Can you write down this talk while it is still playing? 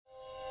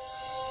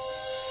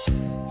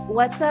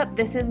What's up?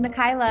 This is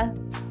Nikayla.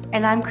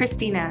 And I'm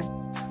Christina.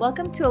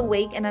 Welcome to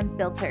Awake and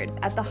Unfiltered.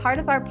 At the heart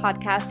of our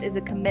podcast is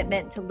a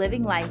commitment to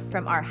living life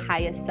from our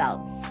highest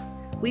selves.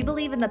 We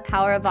believe in the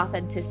power of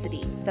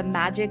authenticity, the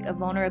magic of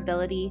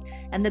vulnerability,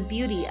 and the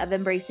beauty of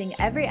embracing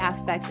every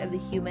aspect of the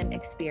human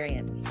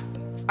experience.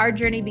 Our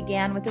journey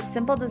began with a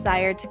simple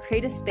desire to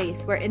create a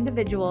space where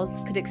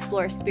individuals could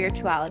explore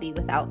spirituality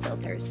without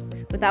filters,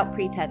 without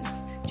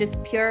pretense,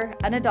 just pure,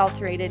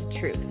 unadulterated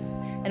truth.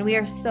 And we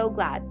are so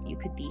glad you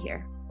could be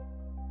here.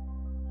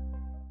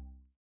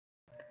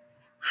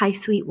 Hi,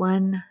 sweet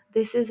one.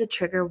 This is a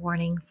trigger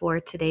warning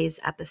for today's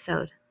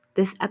episode.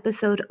 This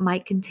episode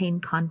might contain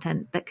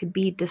content that could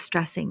be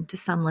distressing to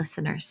some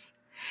listeners.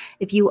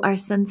 If you are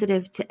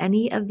sensitive to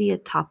any of the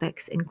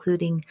topics,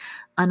 including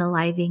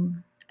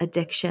unaliving,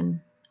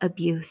 addiction,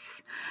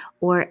 abuse,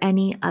 or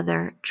any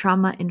other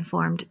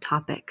trauma-informed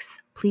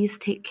topics, please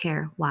take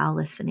care while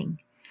listening.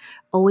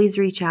 Always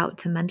reach out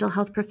to mental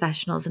health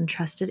professionals and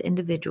trusted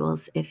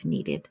individuals if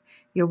needed.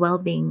 Your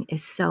well-being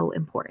is so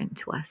important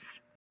to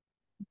us.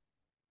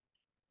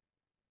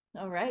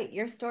 All right,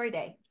 your story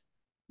day.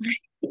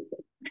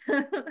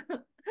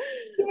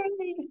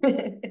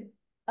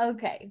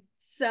 Okay,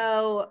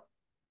 so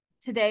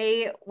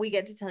today we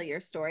get to tell your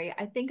story.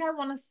 I think I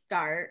want to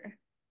start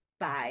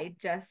by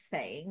just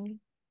saying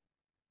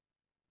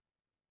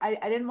I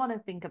didn't want to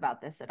think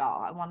about this at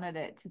all. I wanted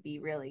it to be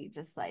really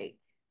just like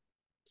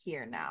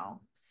here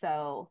now.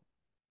 So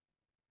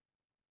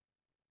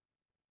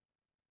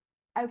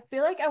I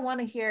feel like I want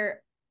to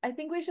hear, I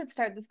think we should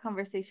start this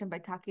conversation by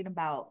talking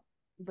about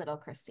little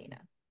Christina.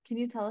 Can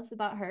you tell us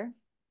about her?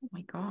 Oh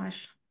my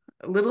gosh.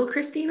 Little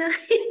Christina?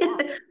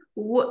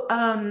 Well,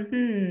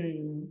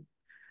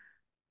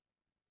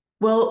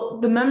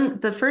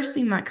 the first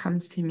thing that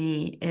comes to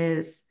me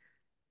is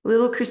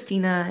little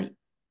Christina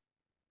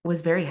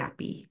was very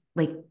happy.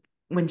 Like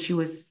when she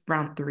was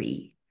around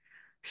 3.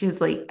 She was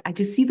like, I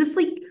just see this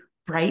like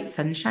bright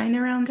sunshine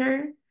around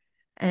her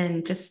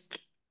and just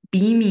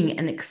beaming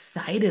and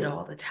excited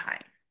all the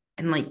time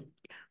and like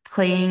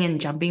playing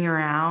and jumping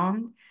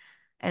around.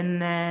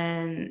 And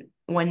then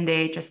one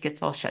day it just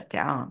gets all shut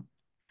down.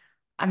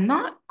 I'm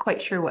not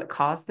quite sure what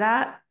caused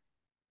that,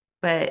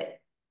 but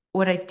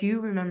what I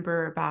do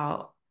remember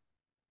about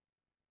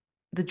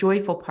the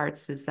joyful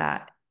parts is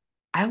that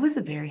I was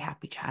a very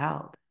happy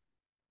child.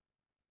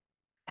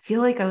 I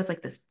feel like I was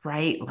like this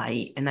bright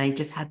light and I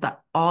just had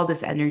all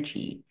this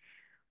energy.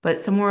 But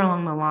somewhere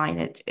along the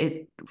line,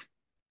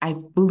 I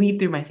believe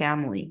through my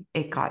family,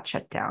 it got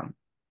shut down.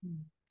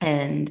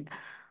 And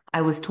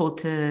I was told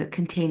to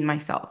contain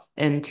myself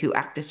and to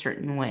act a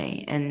certain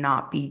way and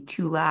not be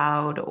too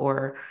loud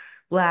or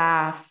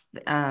laugh,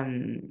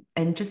 and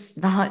just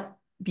not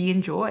be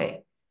in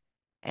joy.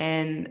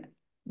 And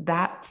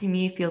that to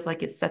me feels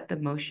like it set the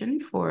motion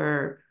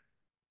for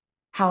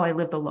how I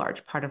lived a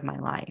large part of my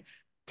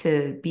life,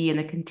 to be in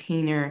a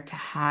container, to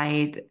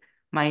hide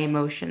my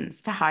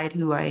emotions, to hide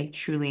who I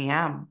truly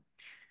am.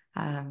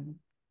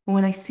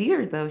 When I see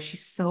her though,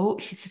 she's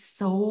just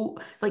so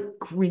like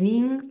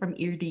grinning from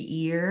ear to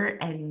ear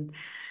and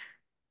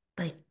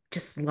like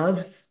just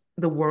loves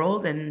the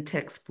world and to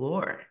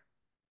explore.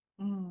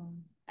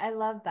 I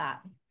love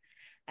that.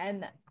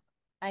 And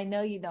I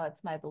know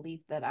it's my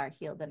belief that our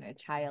healed inner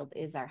child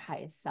is our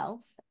highest self.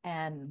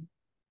 And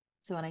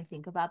so when I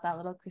think about that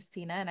little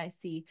Christina and I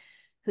see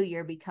who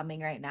you're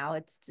becoming right now,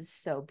 it's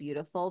just so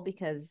beautiful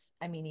because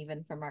I mean,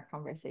 even from our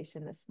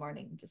conversation this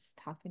morning, just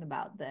talking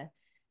about the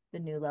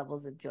new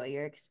levels of joy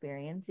you're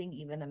experiencing,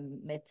 even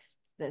amidst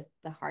the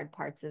hard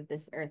parts of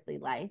this earthly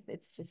life,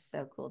 it's just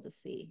so cool to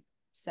see.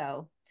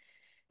 So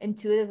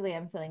intuitively,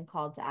 I'm feeling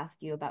called to ask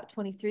you about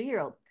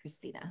 23-year-old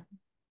Christina.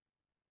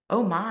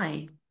 Oh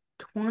my,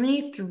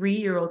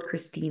 23-year-old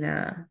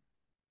Christina.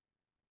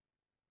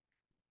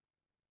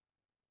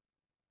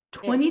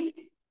 20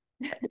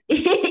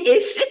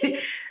 ish.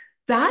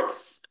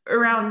 That's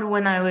around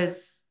when I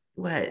was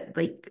what,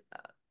 like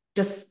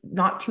just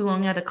not too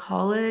long out of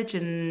college.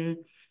 And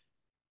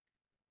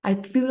I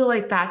feel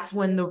like that's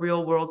when the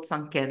real world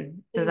sunk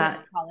in. So Does you went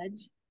to that?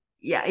 college?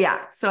 Yeah,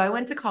 yeah. So I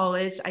went to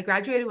college. I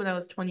graduated when I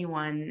was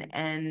 21,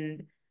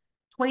 and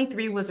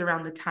 23 was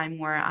around the time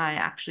where I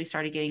actually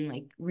started getting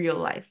like real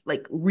life,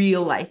 like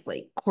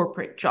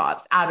corporate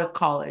jobs out of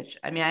college.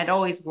 I mean, I'd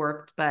always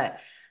worked, but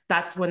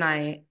that's when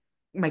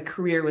my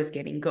career was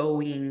getting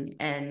going,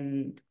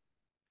 and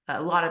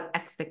a lot of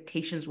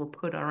expectations were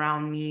put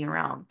around me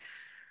around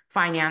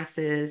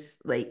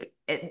finances. Like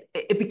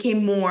it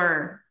became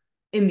more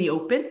in the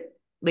open,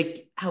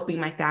 like helping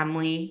my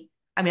family.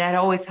 I mean, I'd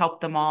always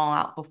helped them all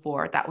out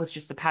before. That was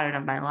just a pattern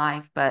of my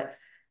life. But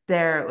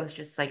there it was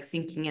just like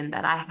sinking in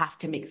that I have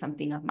to make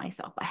something of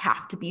myself. I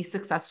have to be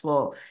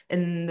successful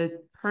in the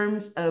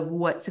terms of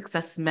what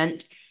success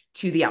meant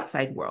to the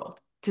outside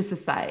world, to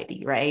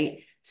society,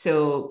 right?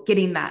 So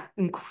getting that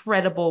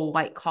incredible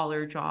white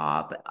collar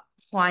job,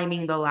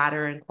 climbing the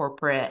ladder in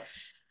corporate,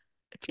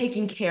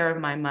 taking care of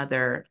my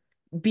mother,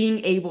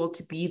 being able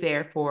to be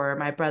there for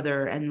my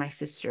brother and my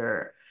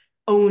sister,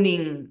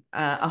 owning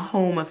a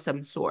home of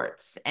some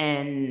sorts,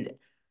 and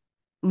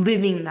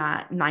living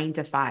that 9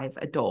 to 5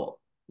 adult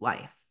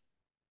life.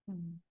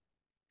 Mm.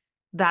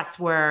 That's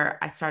where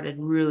I started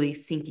really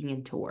sinking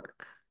into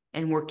work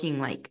and working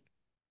like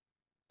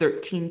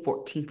 13,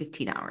 14,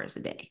 15 hours a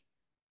day.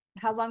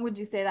 How long would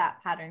you say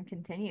that pattern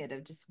continued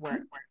of just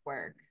work, work,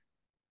 work?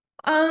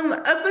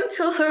 Up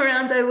until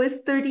around I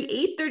was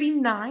 38,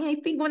 39, I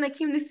think, when I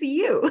came to see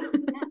you.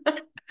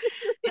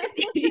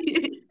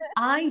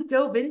 I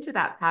dove into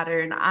that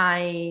pattern.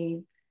 I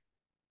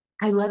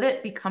let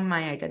it become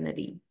my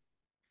identity.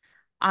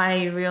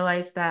 I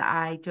realized that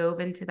I dove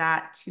into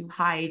that to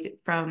hide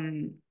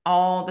from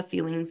all the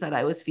feelings that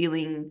I was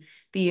feeling,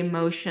 the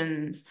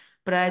emotions.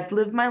 But I'd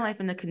lived my life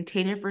in a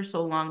container for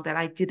so long that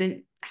I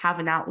didn't have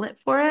an outlet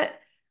for it.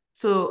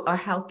 So, a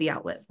healthy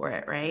outlet for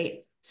it, right?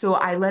 So,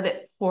 I let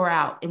it pour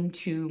out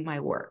into my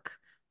work.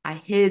 I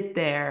hid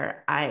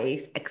there, I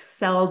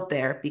excelled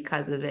there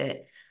because of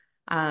it.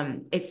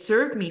 It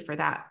served me for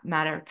that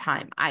matter of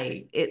time.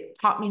 It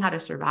taught me how to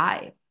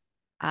survive.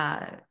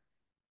 Uh,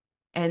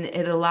 and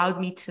it allowed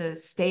me to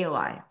stay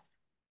alive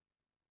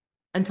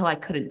until I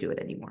couldn't do it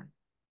anymore.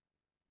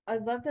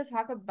 I'd love to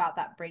talk about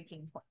that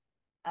breaking point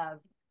of,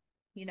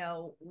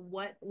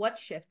 what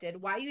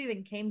shifted, why you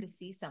even came to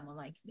see someone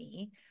like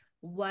me,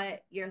 what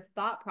your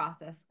thought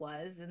process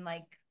was, and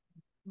like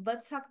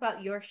let's talk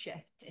about your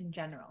shift in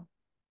general.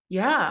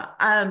 Yeah.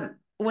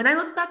 When I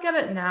look back at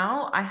it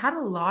now, I had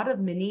a lot of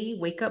mini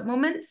wake up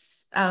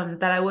moments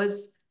that I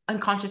was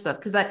unconscious of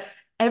because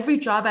every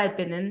job I had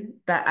been in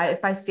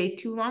if I stayed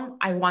too long,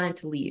 I wanted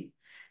to leave.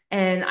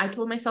 And I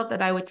told myself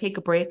that I would take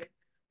a break,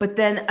 but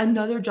then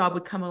another job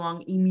would come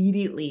along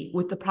immediately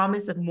with the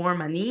promise of more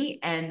money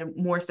and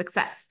more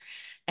success.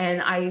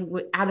 And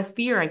out of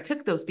fear, I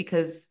took those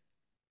because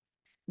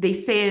they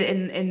say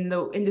in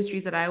the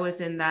industries that I was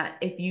in that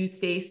if you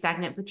stay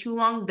stagnant for too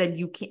long, then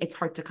you can't, it's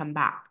hard to come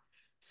back.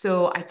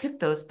 So I took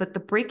those. But the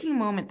breaking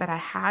moment that I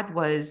had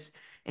was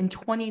in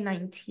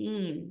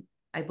 2019,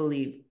 I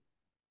believe.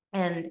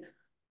 And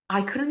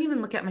I couldn't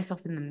even look at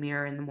myself in the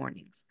mirror in the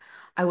mornings.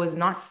 I was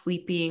not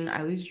sleeping.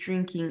 I was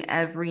drinking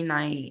every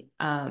night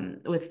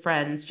with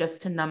friends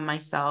just to numb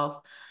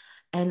myself.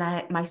 And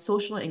my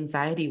social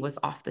anxiety was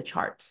off the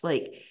charts.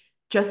 Like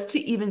just to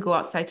even go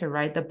outside to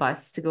ride the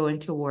bus to go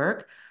into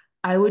work,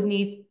 I would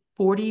need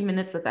 40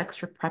 minutes of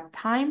extra prep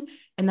time.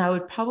 And I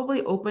would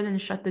probably open and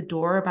shut the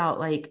door about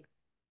like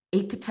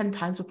 8 to 10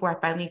 times before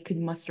I finally could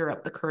muster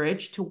up the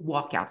courage to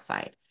walk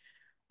outside.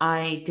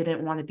 I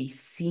didn't want to be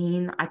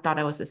seen. I thought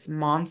I was this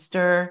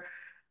monster.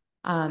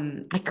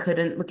 I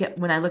couldn't look at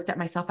when I looked at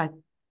myself,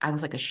 I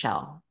was like a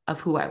shell of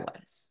who I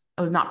was.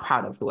 I was not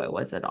proud of who I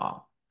was at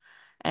all.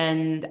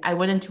 And I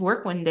went into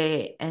work one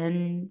day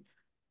and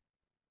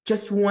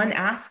just one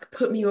ask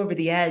put me over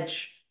the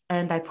edge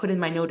and I put in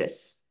my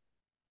notice.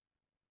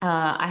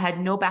 I had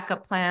no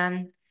backup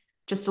plan,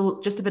 just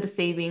a bit of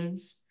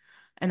savings,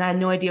 and I had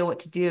no idea what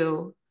to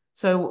do.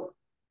 So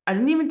I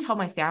didn't even tell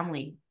my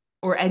family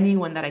or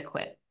anyone that I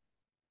quit.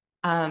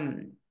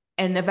 Um,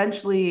 and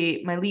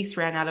eventually my lease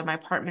ran out of my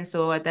apartment.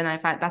 So then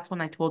that's when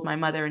I told my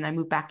mother and I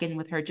moved back in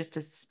with her just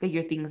to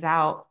figure things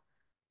out.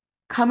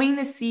 Coming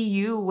to see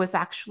you was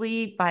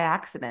actually by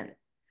accident.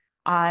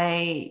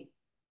 I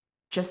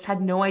just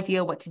had no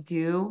idea what to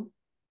do.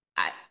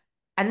 I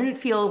I didn't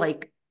feel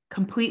like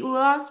completely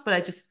lost, but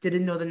I just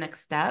didn't know the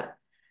next step.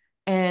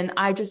 And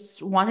I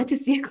just wanted to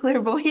see a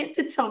clairvoyant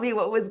to tell me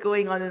what was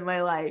going on in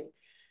my life.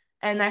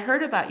 And I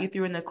heard about you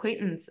through an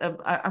acquaintance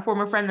of a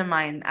former friend of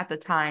mine at the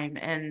time.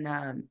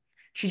 And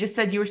she just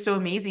said you were so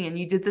amazing. And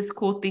you did this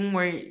cool thing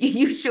where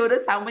you showed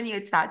us how many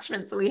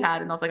attachments we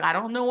had. And I was like, I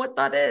don't know what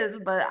that is,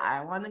 but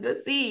I want to go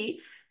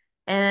see.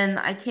 And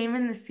I came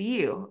in to see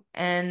you.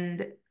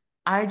 And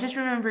I just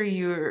remember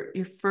your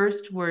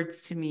first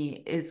words to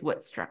me is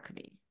what struck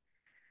me.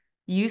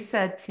 You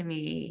said to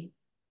me,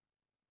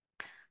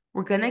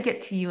 we're going to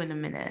get to you in a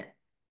minute.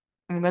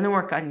 I'm going to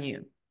work on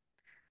you.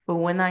 But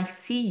when I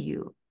see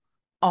you,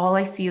 all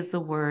I see is the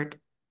word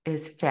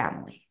is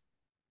family.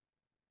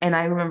 And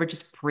I remember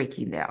just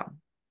breaking down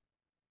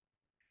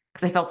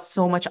because I felt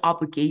so much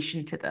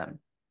obligation to them.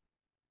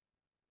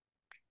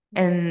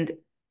 And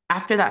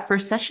after that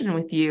first session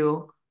with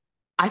you,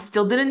 I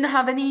still didn't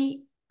have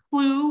any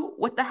clue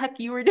what the heck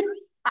you were doing.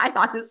 I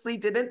honestly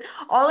didn't.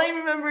 All I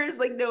remember is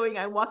like knowing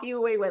I'm walking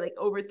away with like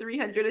over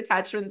 300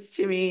 attachments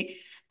to me.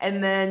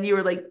 And then you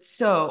were like,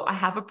 so I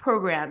have a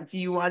program. Do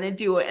you want to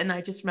do it? And I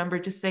just remember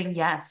just saying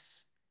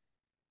yes.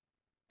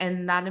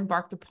 And that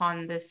embarked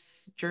upon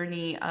this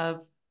journey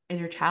of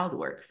inner child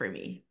work for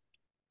me.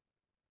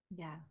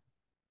 Yeah.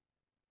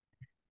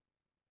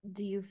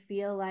 Do you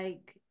feel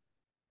like,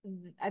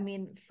 I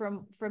mean,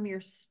 from your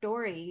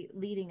story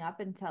leading up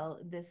until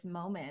this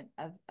moment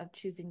of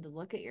choosing to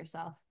look at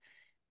yourself,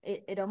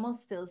 it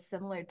almost feels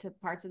similar to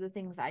parts of the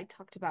things I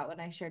talked about when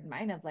I shared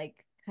mine of like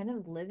kind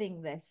of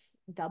living this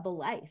double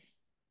life.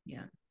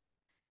 Yeah.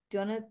 Do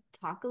you want to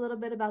talk a little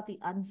bit about the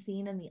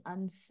unseen and the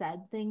unsaid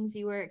things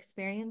you were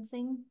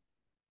experiencing?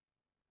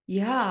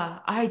 Yeah,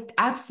 I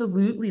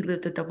absolutely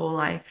lived a double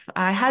life.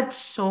 I had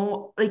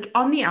so, like,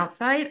 on the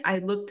outside, I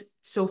looked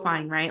so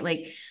fine, right?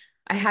 Like,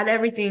 I had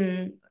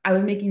everything. I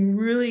was making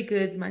really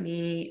good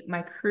money.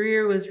 My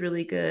career was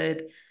really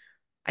good.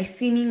 I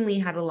seemingly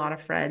had a lot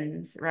of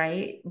friends,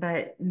 right?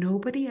 But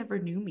nobody ever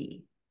knew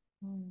me.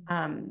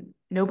 Mm.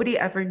 Nobody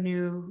ever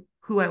knew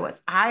who I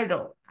was. I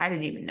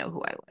didn't even know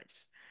who I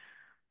was.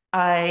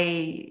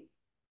 I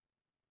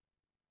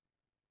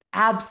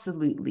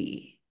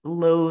absolutely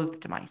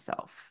loathed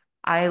myself.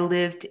 I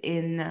lived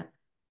in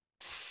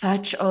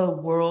such a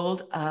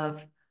world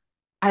of,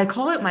 I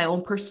call it my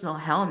own personal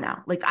hell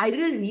now. Like I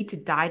didn't need to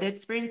die to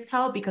experience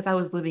hell because I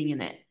was living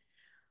in it.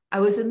 I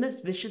was in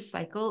this vicious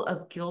cycle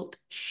of guilt,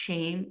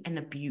 shame, and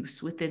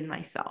abuse within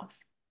myself.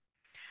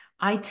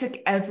 I took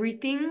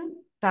everything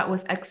that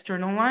was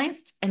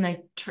externalized and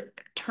I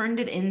turned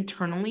it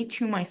internally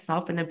to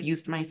myself and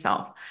abused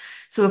myself.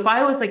 So if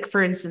I was like,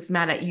 for instance,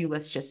 mad at you,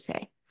 let's just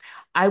say,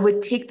 I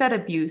would take that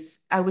abuse,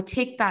 I would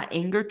take that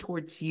anger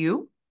towards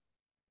you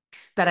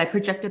that I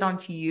projected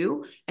onto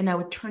you and I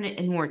would turn it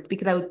inward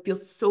because I would feel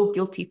so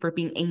guilty for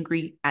being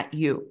angry at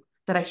you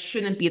that I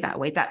shouldn't be that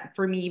way. That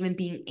for me, even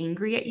being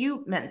angry at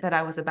you meant that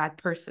I was a bad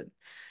person.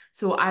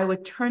 So I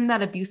would turn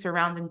that abuse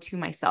around into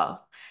myself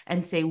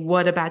and say,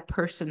 what a bad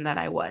person that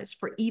I was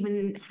for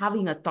even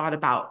having a thought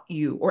about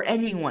you or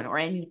anyone or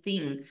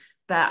anything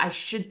that I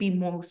should be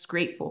most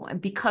grateful.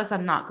 And because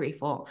I'm not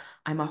grateful,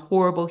 I'm a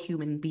horrible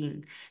human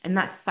being. And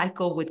that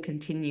cycle would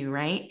continue,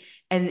 right?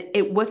 And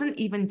it wasn't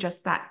even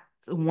just that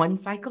one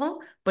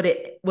cycle, but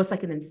it was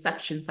like an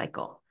inception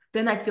cycle.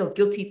 Then I'd feel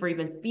guilty for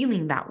even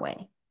feeling that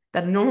way,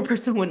 that a normal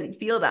person wouldn't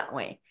feel that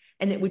way.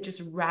 And it would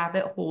just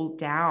rabbit hole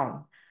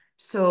down.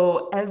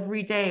 So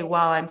every day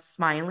while I'm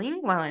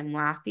smiling, while I'm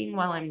laughing,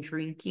 while I'm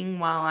drinking,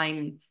 while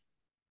I'm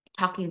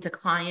talking to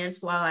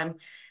clients, while I'm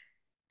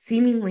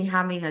seemingly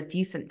having a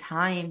decent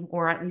time,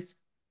 or at least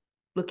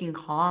looking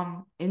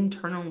calm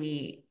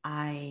internally,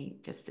 I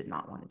just did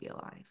not want to be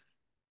alive.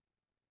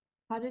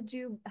 How did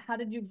you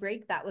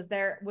break that? Was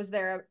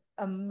there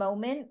a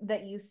moment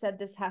that you said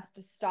this has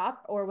to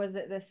stop, or was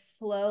it this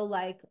slow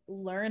like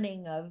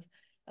learning of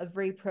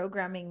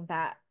reprogramming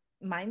that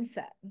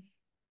mindset?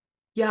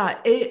 Yeah,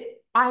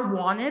 I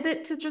wanted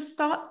it to just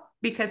stop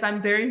because I'm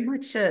very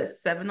much a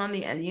 7 on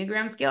the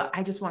Enneagram scale.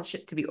 I just want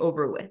shit to be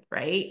over with,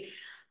 right?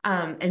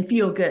 And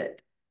feel good.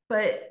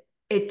 But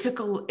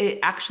it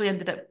actually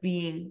ended up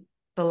being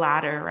the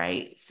latter,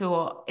 right?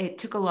 So it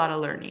took a lot of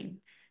learning.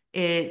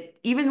 It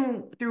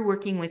even through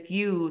working with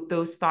you,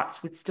 those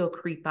thoughts would still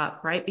creep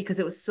up, right? Because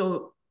it was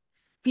so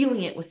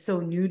feeling it was so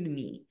new to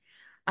me.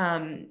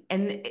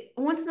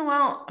 Once in a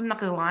while, I'm not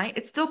gonna lie,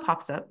 it still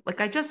pops up.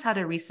 Like I just had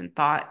a recent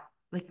thought,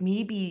 like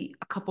maybe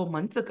a couple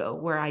months ago,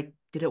 where I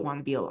didn't want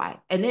to be alive,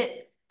 and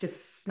it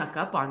just snuck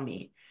up on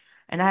me,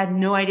 and I had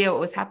no idea what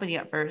was happening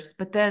at first,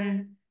 but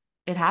then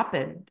it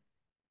happened.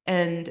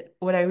 And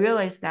what I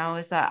realized now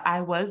is that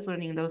I was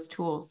learning those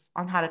tools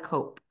on how to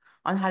cope,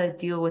 on how to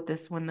deal with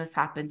this when this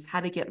happens, how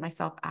to get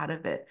myself out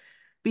of it,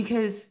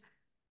 because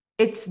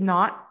it's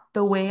not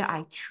the way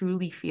I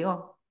truly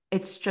feel.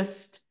 It's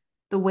just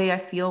the way I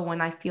feel when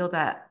I feel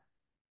that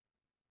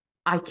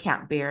I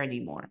can't bear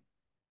anymore.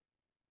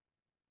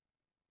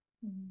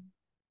 Mhm.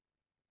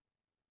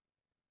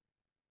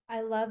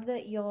 I love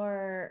that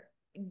you're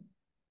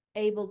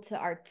able to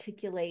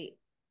articulate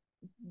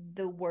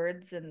the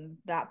words and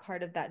that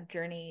part of that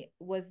journey.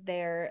 Was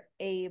there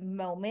a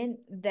moment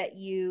that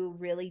you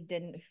really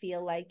didn't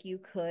feel like you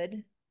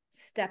could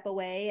step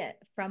away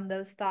from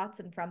those thoughts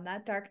and from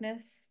that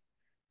darkness?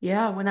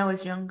 Yeah, when I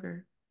was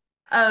younger.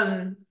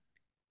 Um,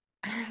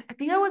 I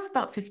think I was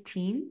about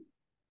 15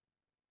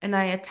 and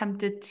I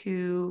attempted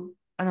to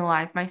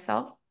unalive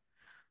myself.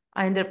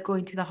 I ended up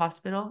going to the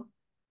hospital.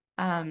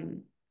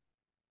 Um,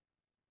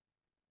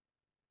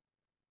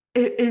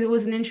 it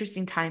was an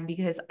interesting time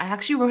because I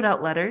actually wrote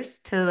out letters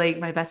to like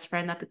my best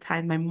friend at the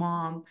time, my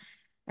mom,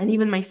 and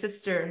even my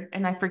sister.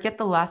 And I forget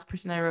the last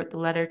person I wrote the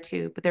letter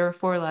to, but there were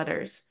 4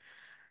 letters.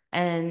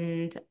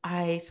 And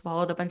I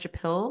swallowed a bunch of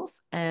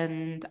pills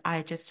and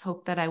I just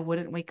hoped that I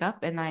wouldn't wake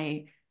up and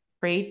I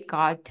prayed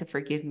God to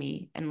forgive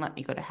me and let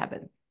me go to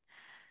heaven.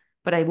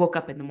 But I woke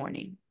up in the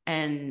morning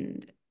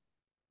and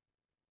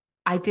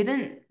I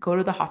didn't go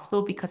to the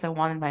hospital because I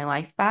wanted my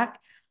life back.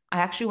 I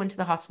actually went to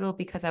the hospital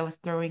because I was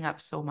throwing up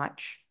so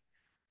much.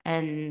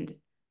 And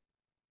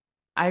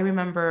I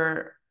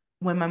remember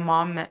when my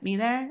mom met me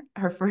there,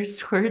 her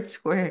first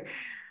words were,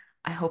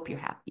 I hope you're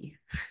happy.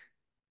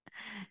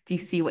 Do you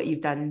see what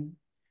you've done?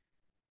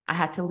 I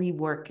had to leave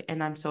work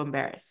and I'm so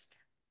embarrassed.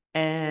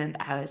 And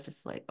I was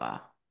just like, oh,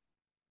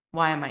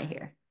 why am I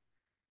here?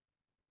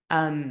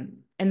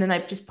 And then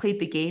I just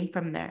played the game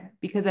from there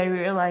because I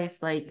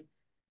realized like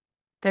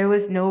there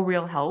was no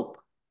real help.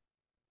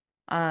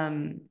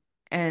 Um,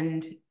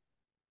 and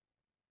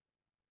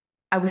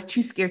I was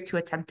too scared to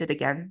attempt it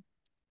again.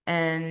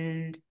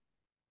 And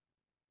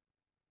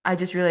I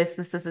just realized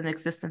this is an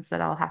existence that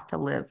I'll have to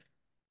live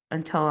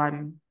until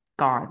I'm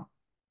gone.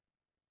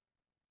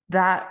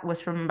 That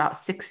was from about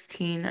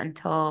 16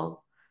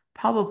 until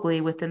probably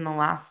within the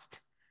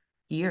last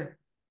year.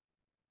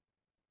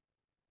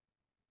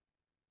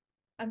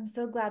 I'm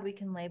so glad we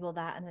can label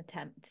that an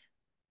attempt.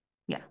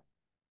 Yeah.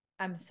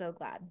 I'm so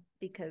glad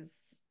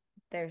because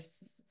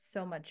there's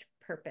so much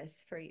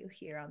purpose for you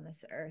here on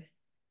this earth.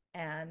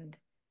 And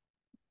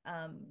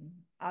um,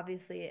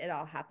 obviously, it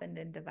all happened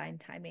in divine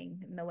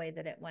timing in the way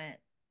that it went.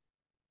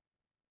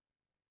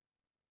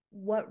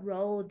 What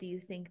role do you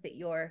think that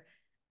your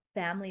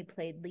family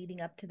played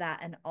leading up to that,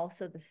 and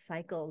also the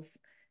cycles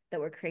that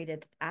were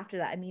created after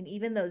that? I mean,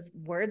 even those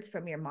words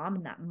from your mom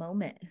in that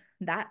moment,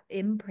 that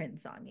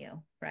imprints on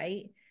you,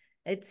 right?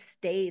 It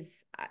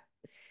stays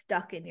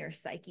stuck in your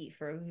psyche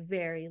for a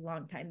very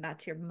long time.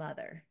 That's your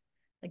mother.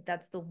 Like,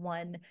 that's the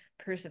one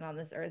person on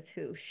this earth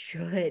who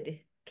should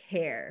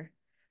care,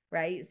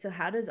 right? So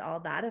how does all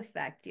that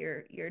affect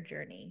your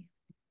journey?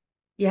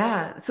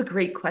 Yeah, it's a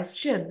great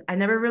question. I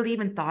never really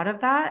even thought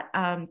of that.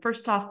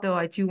 First off, though,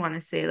 I do want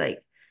to say, like,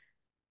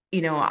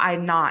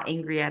 I'm not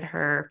angry at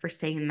her for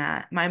saying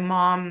that. My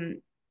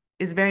mom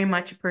is very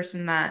much a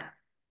person that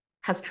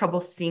has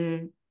trouble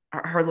seeing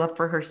her love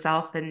for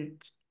herself,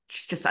 and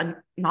she's just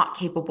not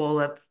capable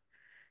of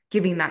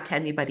giving that to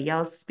anybody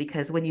else,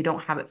 because when you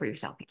don't have it for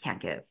yourself, you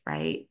can't give,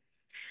 right?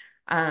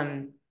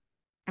 Um,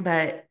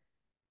 but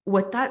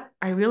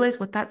I realized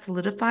what that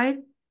solidified,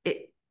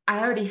 I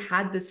already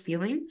had this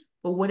feeling,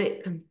 but what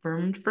it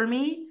confirmed for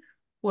me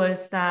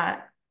was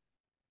that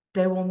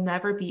there will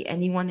never be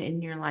anyone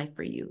in your life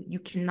for you.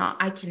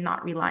 I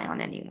cannot rely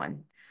on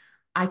anyone.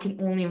 I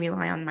can only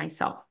rely on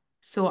myself.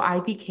 So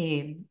I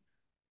became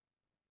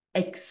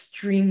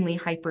extremely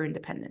hyper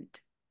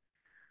independent.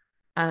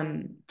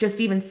 Just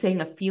even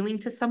saying a feeling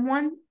to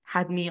someone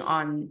had me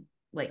on,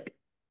 like,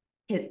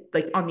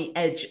 on the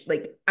edge,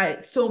 like,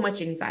 I so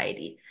much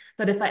anxiety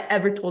that if I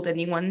ever told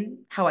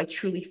anyone how I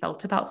truly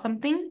felt about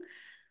something,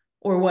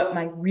 or what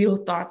my real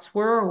thoughts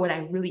were, or what I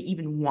really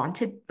even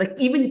wanted, like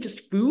even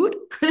just food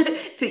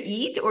to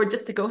eat, or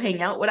just to go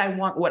hang out, what I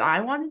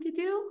wanted to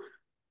do,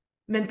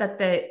 meant that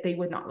they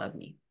would not love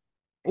me,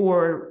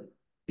 or,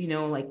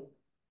 like,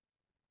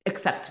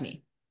 accept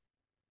me.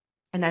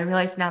 And I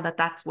realize now that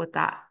that's what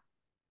that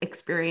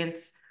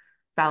experience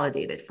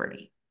validated for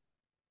me.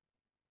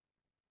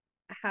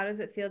 How does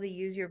it feel to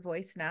use your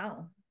voice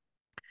now?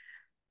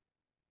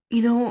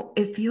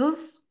 It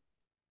feels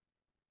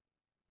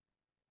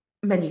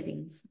many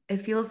things.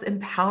 It feels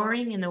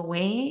empowering in a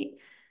way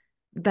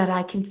that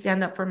I can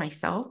stand up for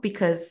myself,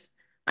 because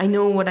I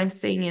know what I'm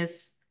saying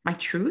is my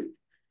truth.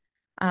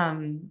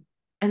 Um,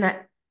 and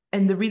that,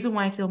 and the reason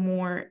why I feel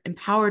more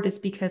empowered is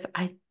because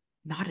I'm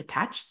not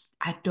attached.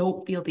 I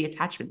don't feel the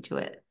attachment to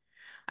it.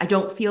 I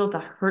don't feel the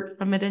hurt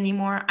from it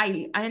anymore.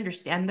 I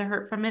understand the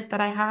hurt from it that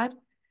I had,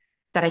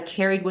 that I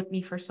carried with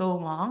me for so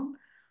long,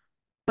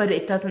 but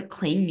it doesn't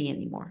claim me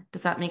anymore.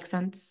 Does that make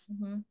sense?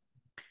 Mm-hmm.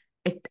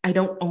 I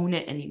don't own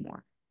it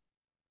anymore.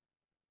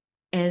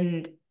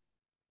 And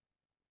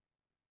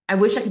I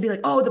wish I could be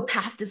like, oh, the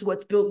past is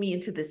what's built me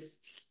into this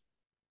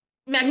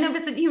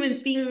magnificent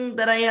human being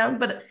that I am.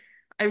 But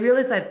I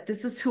realize that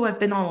this is who I've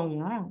been all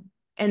along.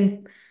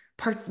 And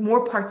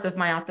more parts of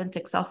my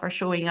authentic self are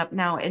showing up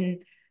now.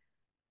 And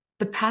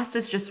the past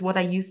is just what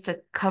I used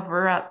to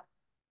cover up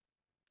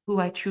who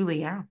I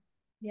truly am.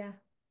 Yeah.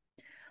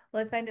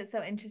 Well, I find it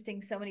so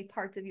interesting. So many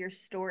parts of your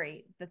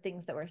story, the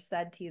things that were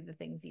said to you, the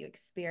things you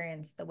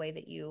experienced, the way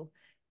that you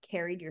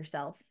carried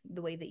yourself,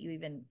 the way that you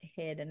even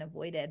hid and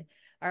avoided,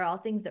 are all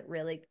things that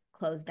really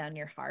close down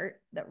your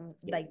heart. That,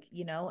 like,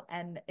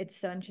 and it's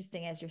so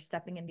interesting as you're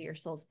stepping into your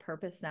soul's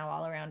purpose now,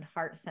 all around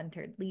heart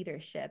centered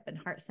leadership and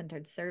heart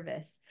centered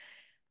service.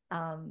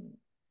 Um,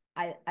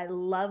 I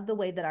love the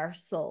way that our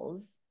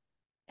souls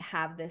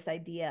have this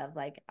idea of,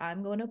 like,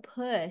 I'm going to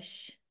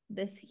push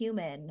this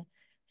human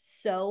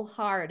so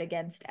hard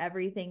against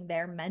everything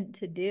they're meant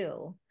to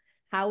do.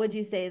 How would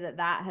you say that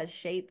that has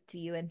shaped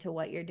you into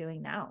what you're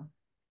doing now?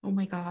 Oh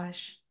my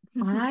gosh.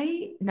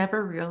 I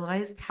never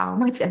realized how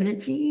much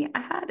energy I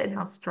had and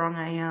how strong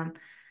I am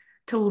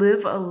to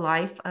live a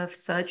life of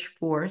such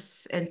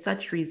force and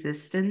such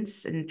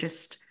resistance, and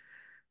just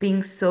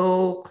being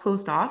so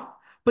closed off,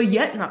 but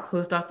yet not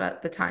closed off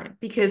at the time.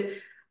 Because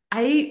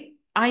I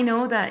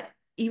know that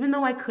even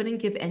though I couldn't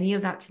give any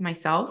of that to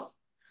myself,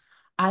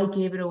 I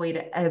gave it away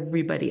to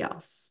everybody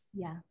else.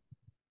 Yeah.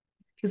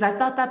 Because I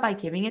thought that by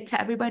giving it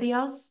to everybody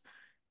else,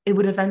 it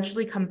would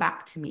eventually come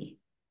back to me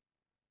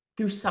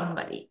through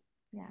somebody.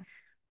 Yeah.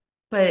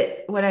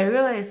 But what I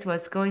realized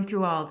was, going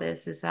through all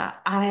this, is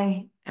that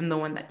I am the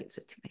one that gives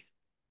it to myself.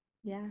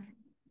 Yeah.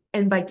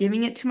 And by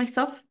giving it to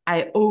myself,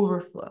 I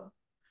overflow.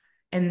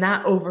 And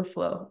that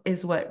overflow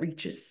is what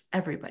reaches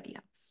everybody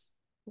else.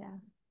 Yeah.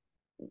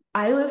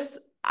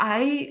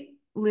 I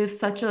live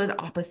such an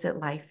opposite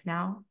life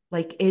now.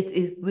 Like, it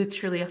is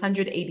literally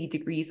 180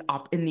 degrees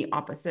in the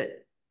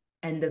opposite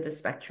end of the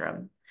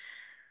spectrum,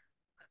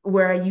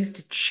 where I used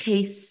to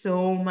chase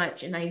so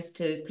much and I used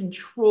to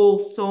control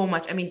so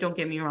much. I mean, don't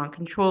get me wrong,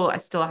 control I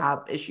still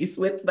have issues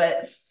with,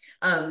 but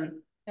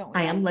um Don't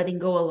we I am all? letting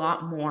go a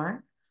lot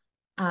more.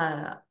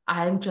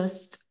 I'm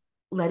just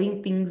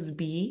letting things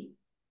be.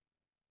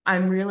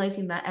 I'm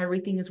realizing that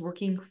everything is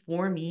working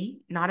for me,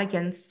 not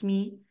against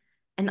me.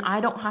 And I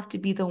don't have to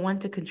be the one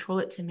to control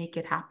it to make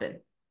it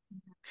happen.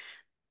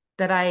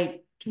 That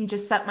I can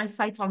just set my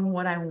sights on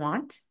what I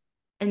want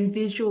and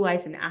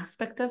visualize an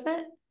aspect of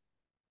it.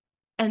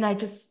 And I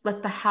just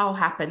let the how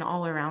happen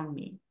all around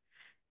me.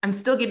 I'm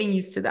still getting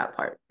used to that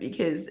part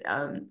because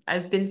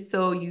I've been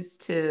so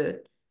used to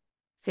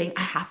saying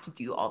I have to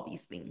do all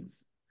these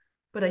things,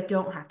 but I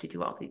don't have to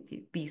do all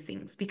these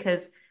things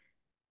because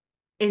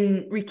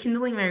in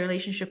rekindling my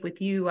relationship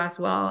with you as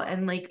well,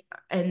 and like,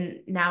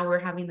 and now we're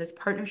having this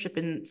partnership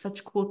and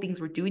such cool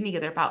things we're doing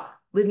together about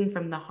living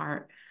from the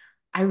heart.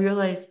 I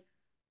realized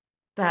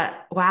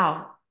that,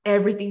 wow,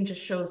 everything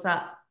just shows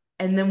up.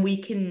 And then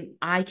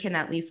I can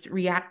at least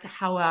react to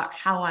how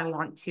I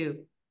want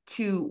to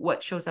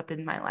what shows up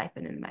in my life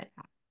and in my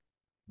path.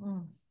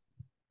 Mm.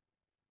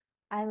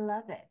 I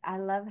love it. I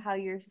love how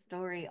your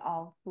story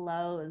all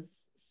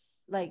flows.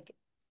 Like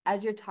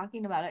as you're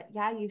talking about it,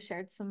 yeah, you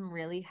shared some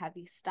really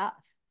heavy stuff,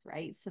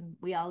 right? Some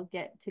we all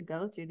get to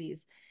go through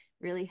these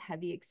really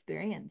heavy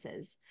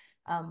experiences.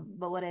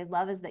 But what I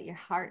love is that your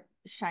heart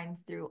shines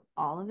through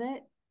all of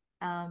it.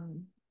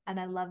 And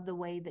I love the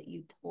way that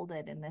you told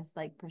it in this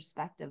like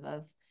perspective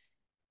of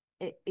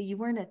it, you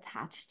weren't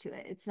attached to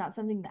it. It's not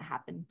something that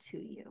happened to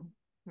you,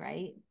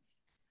 right?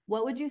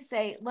 What would you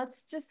say?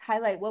 Let's just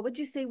highlight what would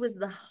you say was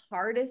the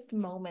hardest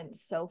moment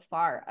so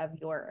far of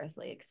your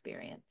earthly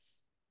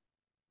experience?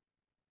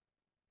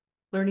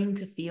 Learning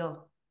to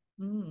feel.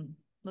 Mm,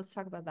 let's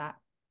talk about that.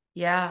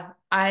 Yeah,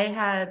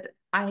 I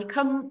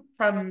come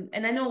from,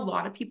 and I know a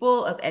lot of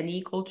people of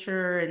any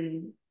culture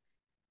and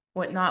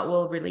whatnot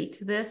will relate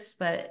to this,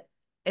 but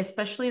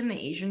especially in the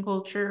Asian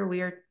culture,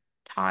 we are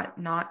taught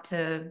not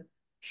to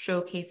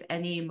showcase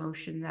any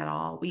emotion at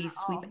all. We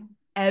sweep Oh,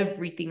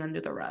 everything under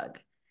the rug.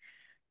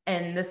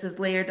 And this is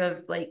layered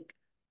of like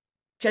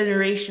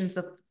generations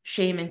of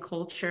shame and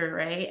culture,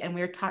 right? And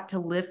we're taught to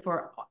live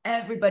for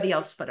everybody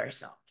else but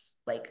ourselves.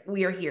 Like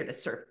we are here to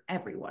serve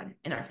everyone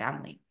in our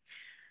family.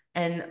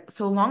 And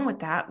so along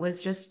with that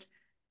was just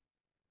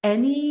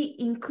any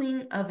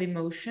inkling of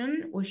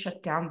emotion was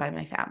shut down by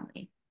my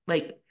family.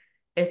 Like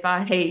if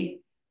I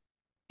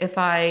if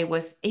I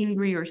was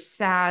angry or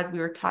sad, we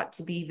were taught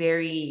to be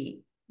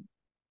very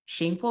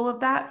shameful of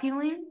that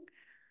feeling.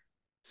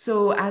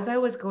 So as I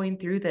was going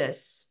through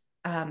this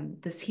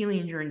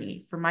healing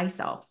journey for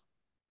myself,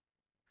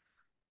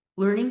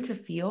 learning to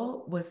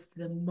feel was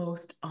the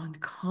most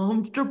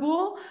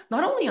uncomfortable,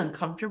 not only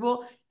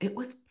uncomfortable, it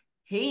was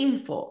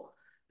painful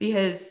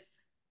because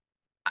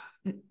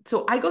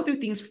so I go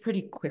through things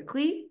pretty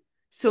quickly.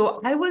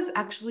 So I was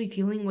actually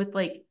dealing with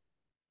like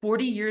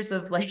 40 years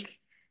of like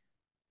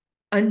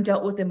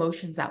undealt with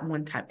emotions at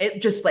one time.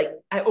 It just like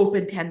I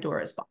opened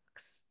Pandora's box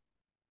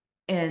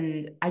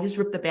and I just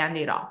ripped the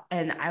band-aid off.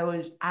 And I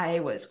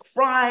was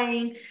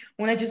crying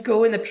when I just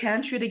go in the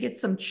pantry to get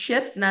some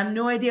chips and I have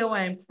no idea why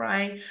I'm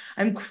crying.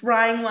 I'm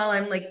crying while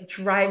I'm like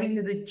driving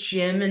to the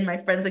gym and my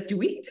friends like, do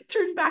we need to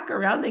turn back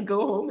around and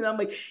go home? And I'm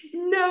like,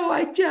 no,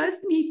 I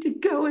just need to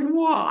go and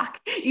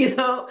walk, you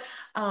know?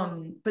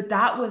 But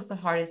that was the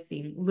hardest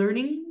thing,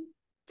 learning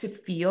to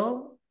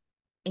feel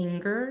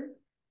anger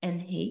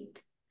and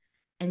hate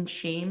and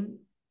shame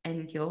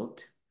and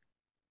guilt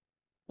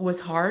was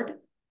hard,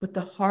 but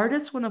the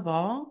hardest one of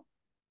all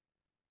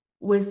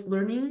was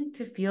learning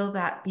to feel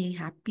that being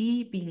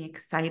happy, being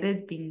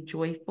excited, being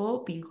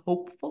joyful, being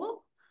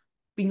hopeful,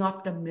 being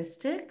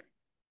optimistic,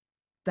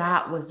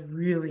 that was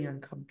really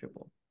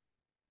uncomfortable.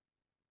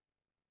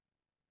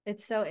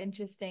 it's so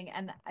interesting.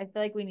 And I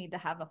feel like we need to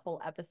have a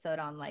whole episode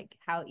on like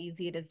how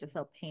easy it is to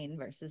feel pain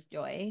versus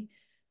joy.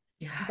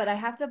 Yeah. But I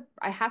have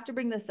to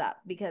bring this up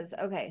because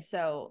okay,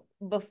 so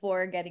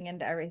before getting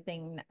into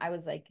everything, I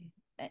was like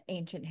an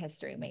ancient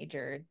history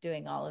major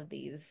doing all of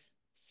these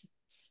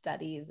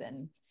studies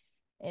and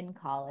in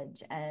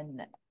college,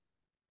 and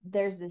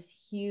there's this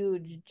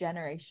huge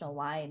generational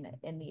line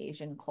in the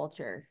Asian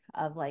culture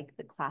of like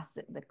the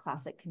classic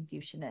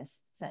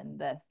Confucianists and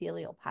the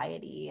filial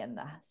piety and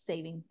the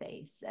saving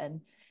face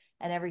and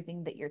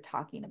everything that you're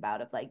talking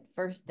about of like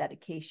first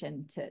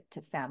dedication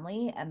to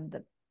family and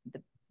the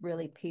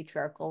really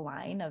patriarchal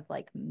line of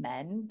like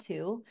men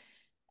too.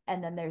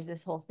 And then there's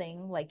this whole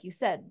thing, like you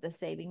said, the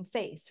saving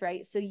face,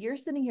 right? So you're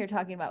sitting here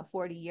talking about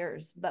 40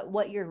 years, but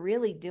what you're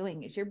really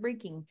doing is you're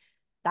breaking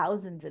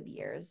thousands of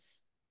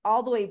years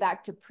all the way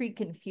back to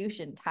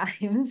pre-Confucian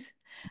times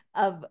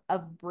of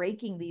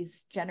breaking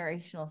these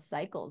generational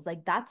cycles.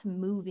 Like that's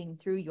moving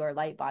through your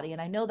light body.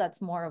 And I know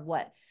that's more of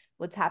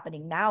what's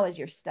happening now as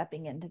you're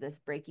stepping into this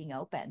breaking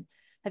open.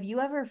 Have you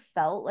ever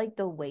felt like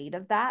the weight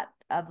of that,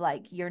 of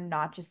like you're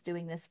not just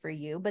doing this for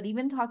you, but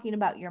even talking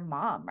about your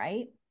mom,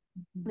 right?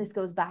 This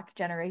goes back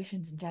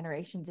generations and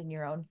generations in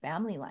your own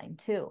family line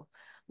too.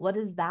 What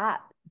has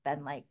that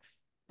been like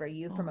for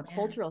you Oh from a man.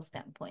 cultural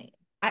standpoint?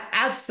 I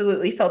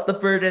absolutely felt the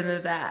burden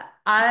of that.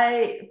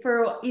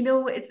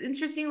 It's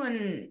interesting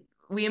when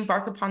we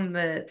embark upon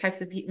the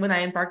types of when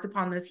I embarked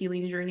upon this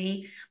healing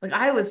journey, like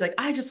I was like,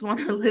 I just want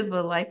to live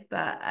a life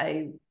that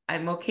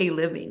I'm okay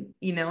living.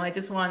 I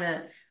just want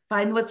to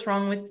find what's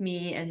wrong with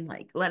me and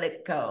like let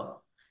it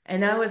go.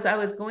 And I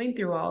was going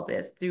through all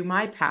this through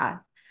my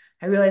path.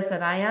 I realized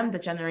that I am the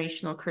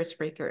generational curse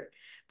breaker,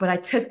 but I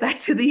took that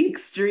to the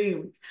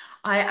extreme.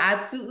 I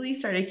absolutely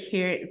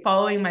started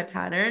following my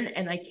pattern,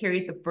 and I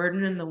carried the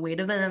burden and the weight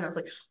of it. And I was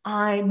like,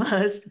 I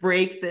must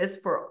break this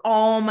for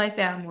all my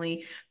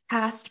family,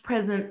 past,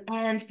 present,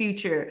 and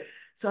future.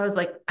 So I was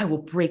like, I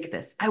will break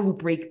this. I will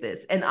break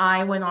this. And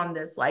I went on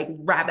this like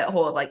rabbit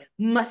hole of like,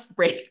 must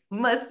break,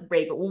 must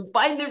break. We'll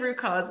find the root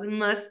cause,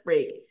 must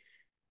break.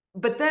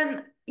 But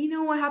then,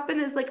 what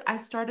happened is like I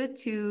started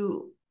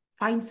to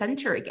find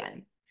center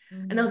again.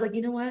 And I Mm-hmm. was like,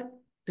 you know what?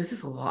 This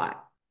is a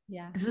lot.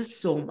 Yeah. This is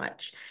so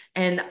much.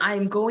 And I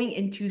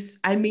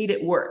made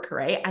it work,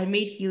 right? I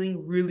made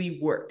healing really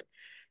work.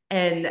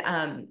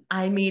 And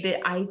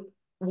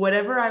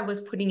whatever I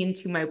was putting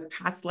into my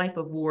past life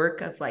of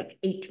work of like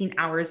 18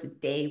 hours a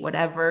day,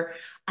 whatever,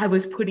 I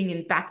was putting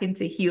in back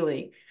into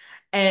healing.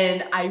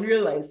 And I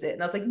realized it.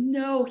 And I was like,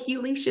 no,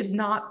 healing should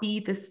not be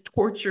this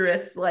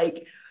torturous,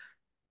 like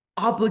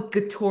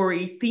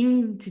obligatory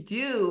thing to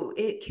do.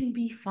 It can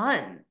be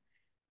fun.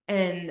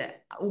 And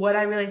what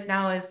I realize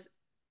now is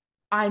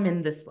I'm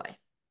in this life.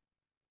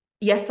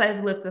 Yes,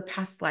 I've lived the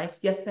past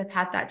lives. Yes, I've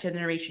had that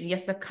generation.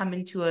 Yes, I've come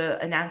into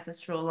an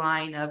ancestral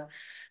line of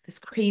this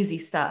crazy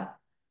stuff.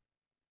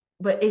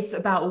 But it's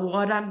about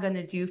what I'm going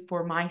to do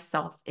for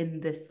myself in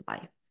this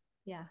life.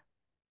 Yeah.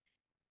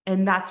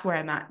 And that's where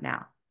I'm at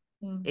now.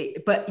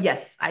 Mm. But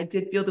yes, I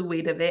did feel the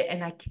weight of it,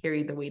 and I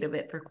carried the weight of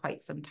it for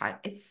quite some time.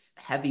 It's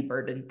a heavy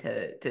burden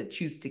to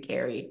choose to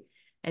carry.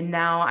 And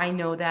now I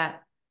know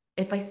that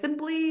if I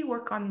simply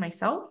work on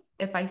myself,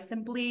 if I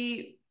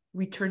simply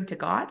return to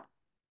God,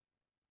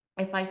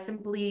 if I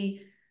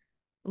simply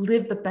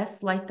live the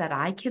best life that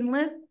I can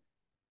live,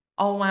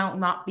 all while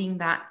not being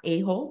that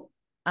a-hole,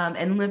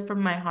 and live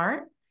from my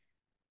heart,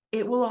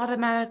 it will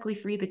automatically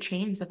free the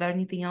chains of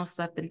anything else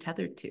I've been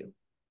tethered to.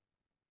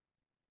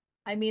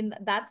 I mean,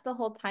 that's the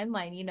whole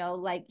timeline,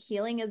 like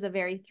healing is a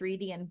very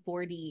 3D and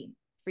 4D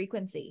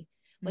frequency.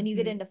 When you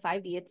get Mm-hmm. into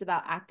 5D, it's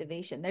about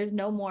activation. There's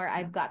no more,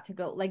 I've got to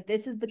go. Like,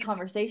 this is the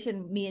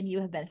conversation me and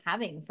you have been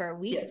having for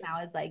weeks Yes.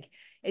 now is like,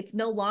 it's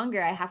no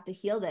longer I have to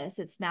heal this.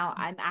 It's now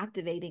I'm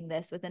activating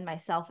this within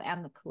myself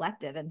and the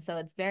collective. And so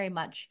it's very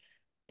much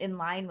in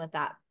line with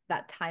that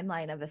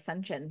timeline of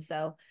ascension.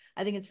 So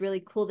I think it's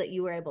really cool that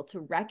you were able to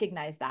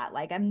recognize that.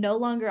 Like, I'm no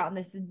longer on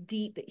this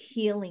deep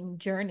healing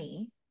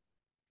journey.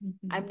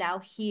 I'm Mm-hmm. now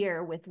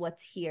here with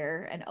what's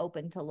here and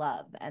open to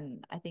love.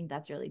 And I think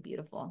that's really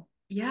beautiful.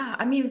 Yeah,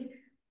 I mean,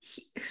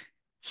 he,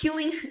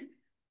 healing,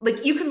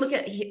 like you can look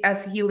at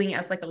as healing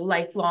as like a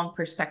lifelong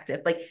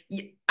perspective. Like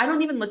I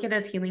don't even look at it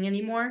as healing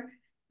anymore.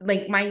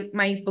 Like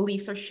my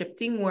beliefs are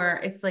shifting where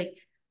it's like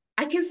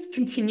I can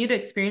continue to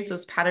experience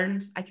those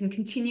patterns. I can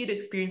continue to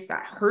experience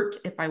that hurt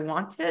if I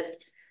want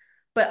it,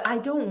 but I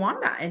don't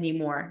want that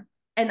anymore.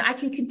 And I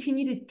can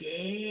continue to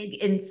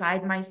dig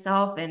inside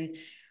myself and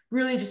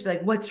really just be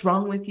like, what's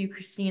wrong with you,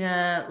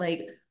 Christina?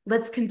 Like,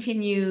 let's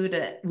continue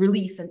to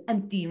release and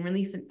empty and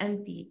release and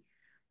empty.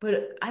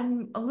 But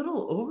I'm a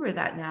little over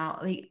that now.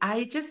 Like,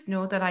 I just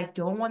know that I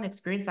don't want to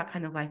experience that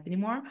kind of life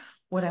anymore.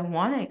 What I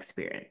want to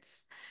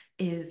experience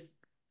is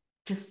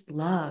just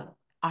love,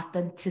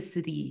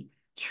 authenticity,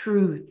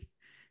 truth.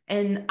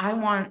 And I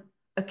want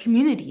a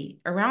community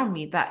around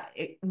me that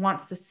it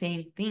wants the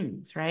same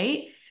things,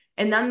 right?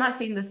 And I'm not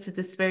saying this to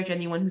disparage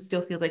anyone who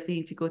still feels like they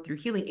need to go through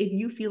healing. If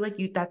you feel like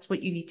that's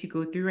what you need to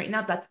go through right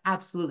now, that's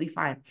absolutely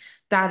fine.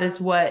 That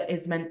is what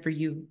is meant for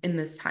you in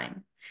this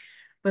time.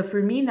 But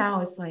for me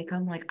now, it's like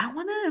I'm like, I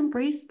want to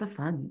embrace the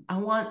fun. I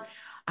want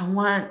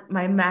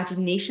my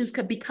imaginations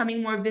could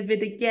becoming more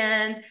vivid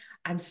again.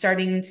 I'm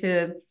starting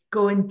to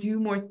go and do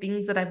more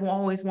things that I've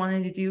always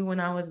wanted to do when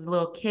I was a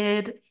little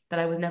kid that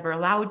I was never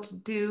allowed to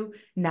do.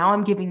 Now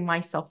I'm giving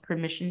myself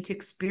permission to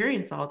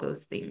experience all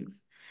those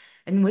things.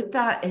 And with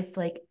that, it's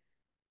like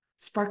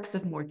sparks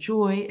of more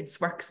joy and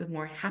sparks of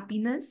more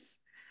happiness.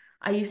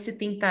 I used to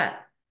think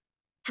that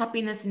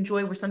happiness and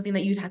joy were something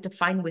that you'd have to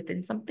find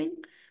within something.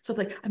 So it's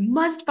like, I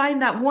must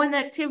find that one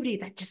activity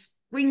that just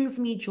brings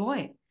me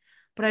joy.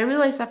 But I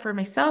realized that for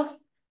myself,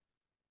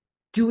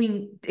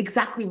 doing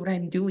exactly what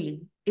I'm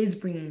doing is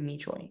bringing me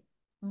joy.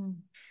 Mm.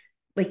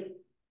 Like,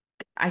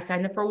 I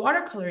signed up for a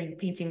watercoloring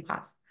painting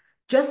class.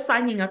 Just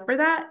signing up for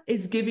that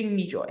is giving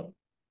me joy.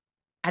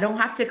 I don't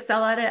have to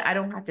excel at it. I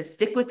don't have to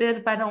stick with it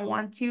if I don't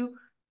want to,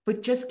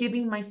 but just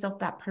giving myself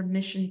that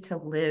permission to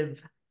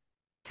live,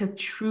 to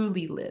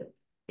truly live,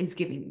 is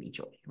giving me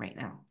joy right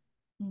now.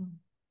 Mm.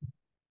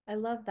 I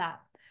love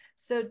that.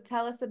 So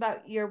tell us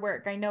about your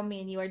work. I know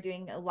me and you are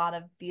doing a lot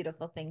of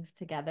beautiful things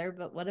together,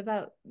 but what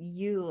about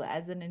you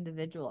as an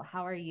individual?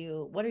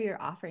 What are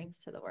your offerings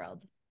to the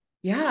world?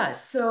 Yeah,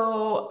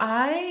 so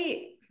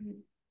I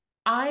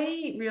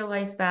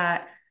realized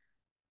that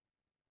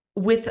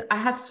I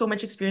have so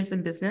much experience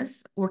in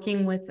business,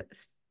 working with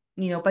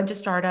a bunch of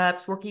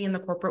startups, working in the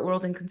corporate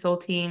world and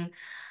consulting.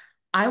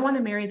 I want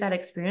to marry that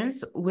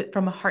experience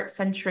from a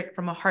heart-centric,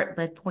 from a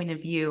heart-led point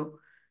of view.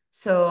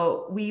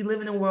 So we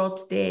live in a world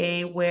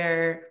today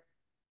where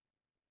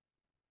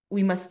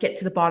we must get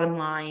to the bottom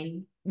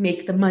line,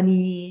 make the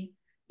money,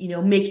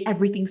 make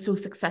everything so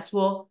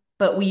successful.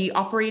 but we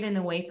operate in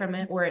a way from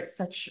it where it's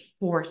such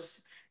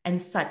force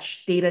and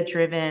such data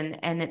driven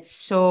and it's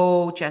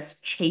so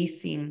just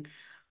chasing.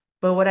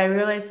 But what I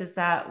realized is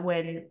that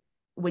when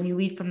you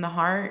lead from the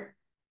heart,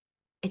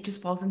 it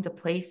just falls into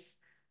place.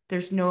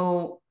 There's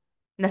no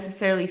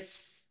necessarily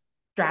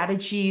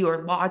strategy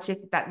or logic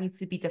that needs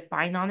to be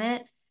defined on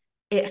it.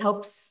 It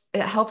helps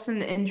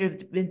an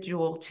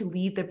individual to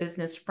lead their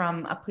business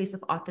from a place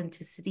of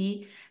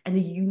authenticity and a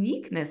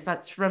uniqueness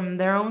that's from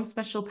their own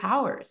special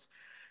powers.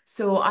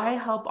 So I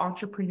help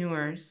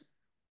entrepreneurs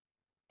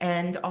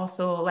and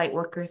also light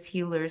workers,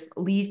 healers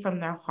lead from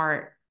their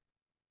heart,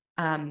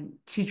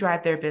 to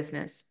drive their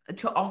business,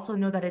 to also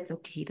know that it's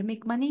okay to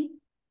make money,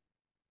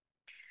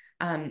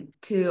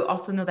 to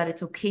also know that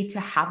it's okay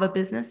to have a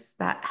business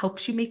that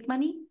helps you make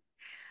money.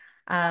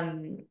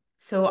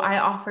 So I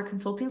offer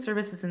consulting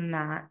services in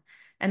that.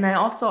 And I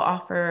also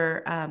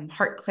offer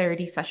heart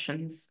clarity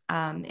sessions,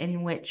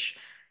 in which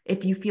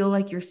if you feel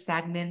like you're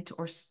stagnant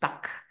or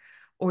stuck,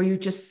 or you're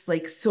just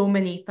like so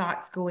many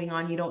thoughts going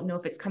on, you don't know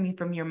if it's coming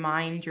from your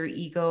mind, your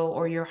ego,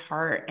 or your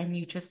heart, and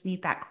you just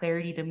need that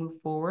clarity to move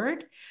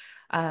forward.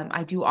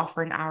 I do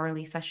offer an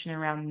hourly session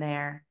around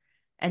there.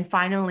 And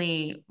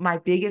finally, my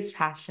biggest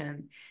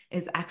passion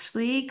is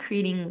actually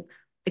creating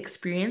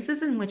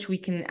experiences in which we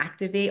can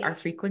activate our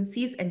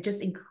frequencies and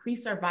just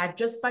increase our vibe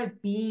just by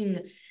being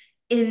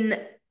in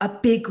a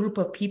big group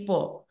of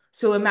people.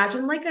 So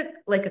imagine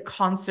like a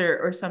concert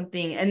or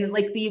something, and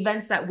like the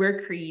events that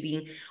we're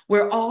creating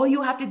where all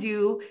you have to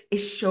do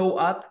is show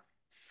up,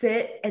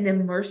 sit and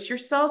immerse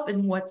yourself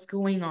in what's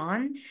going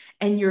on,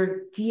 and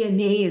your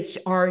DNA is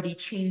already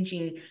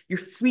changing, your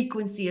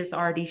frequency is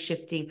already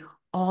shifting.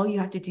 All you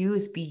have to do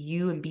is be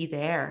you and be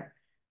there.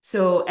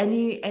 So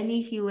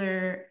any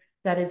healer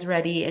that is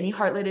ready, any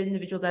heart-led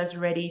individual that is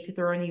ready to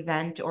throw an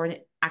event, or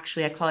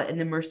actually I call it an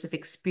immersive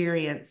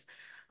experience,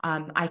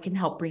 I can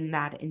help bring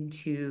that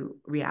into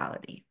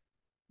reality.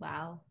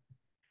 Wow.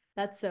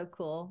 That's so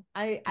cool.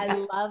 I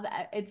Yeah. love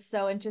it's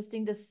so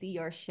interesting to see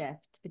your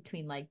shift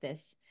between like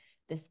this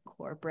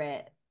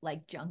corporate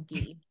like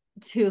junkie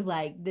to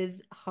like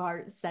this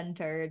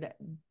heart-centered,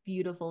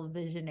 beautiful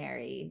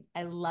visionary.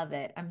 I love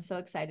it. I'm so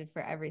excited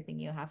for everything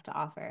you have to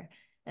offer.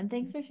 And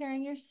thanks for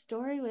sharing your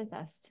story with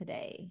us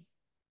today.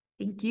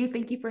 Thank you.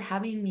 Thank you for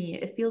having me.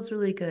 It feels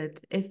really good.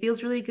 It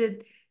feels really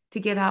good to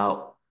get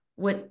out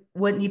what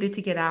needed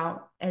to get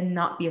out and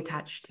not be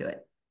attached to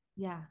it.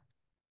 Yeah,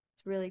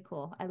 it's really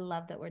cool. I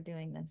love that we're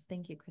doing this.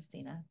 Thank you,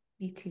 Christina.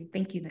 Me too.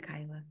 Thank you,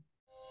 Nakaila.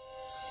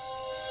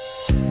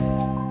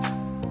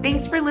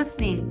 Thanks for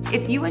listening.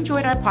 If you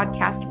enjoyed our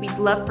podcast, we'd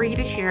love for you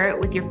to share it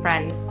with your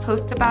friends,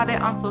 post about it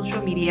on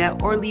social media,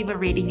 or leave a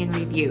rating and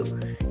review.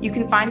 You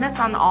can find us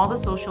on all the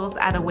socials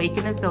at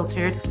Awaken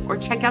Unfiltered, or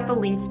check out the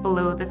links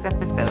below this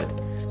episode.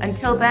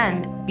 Until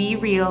then, be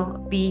real,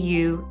 be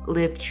you,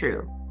 live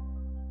true.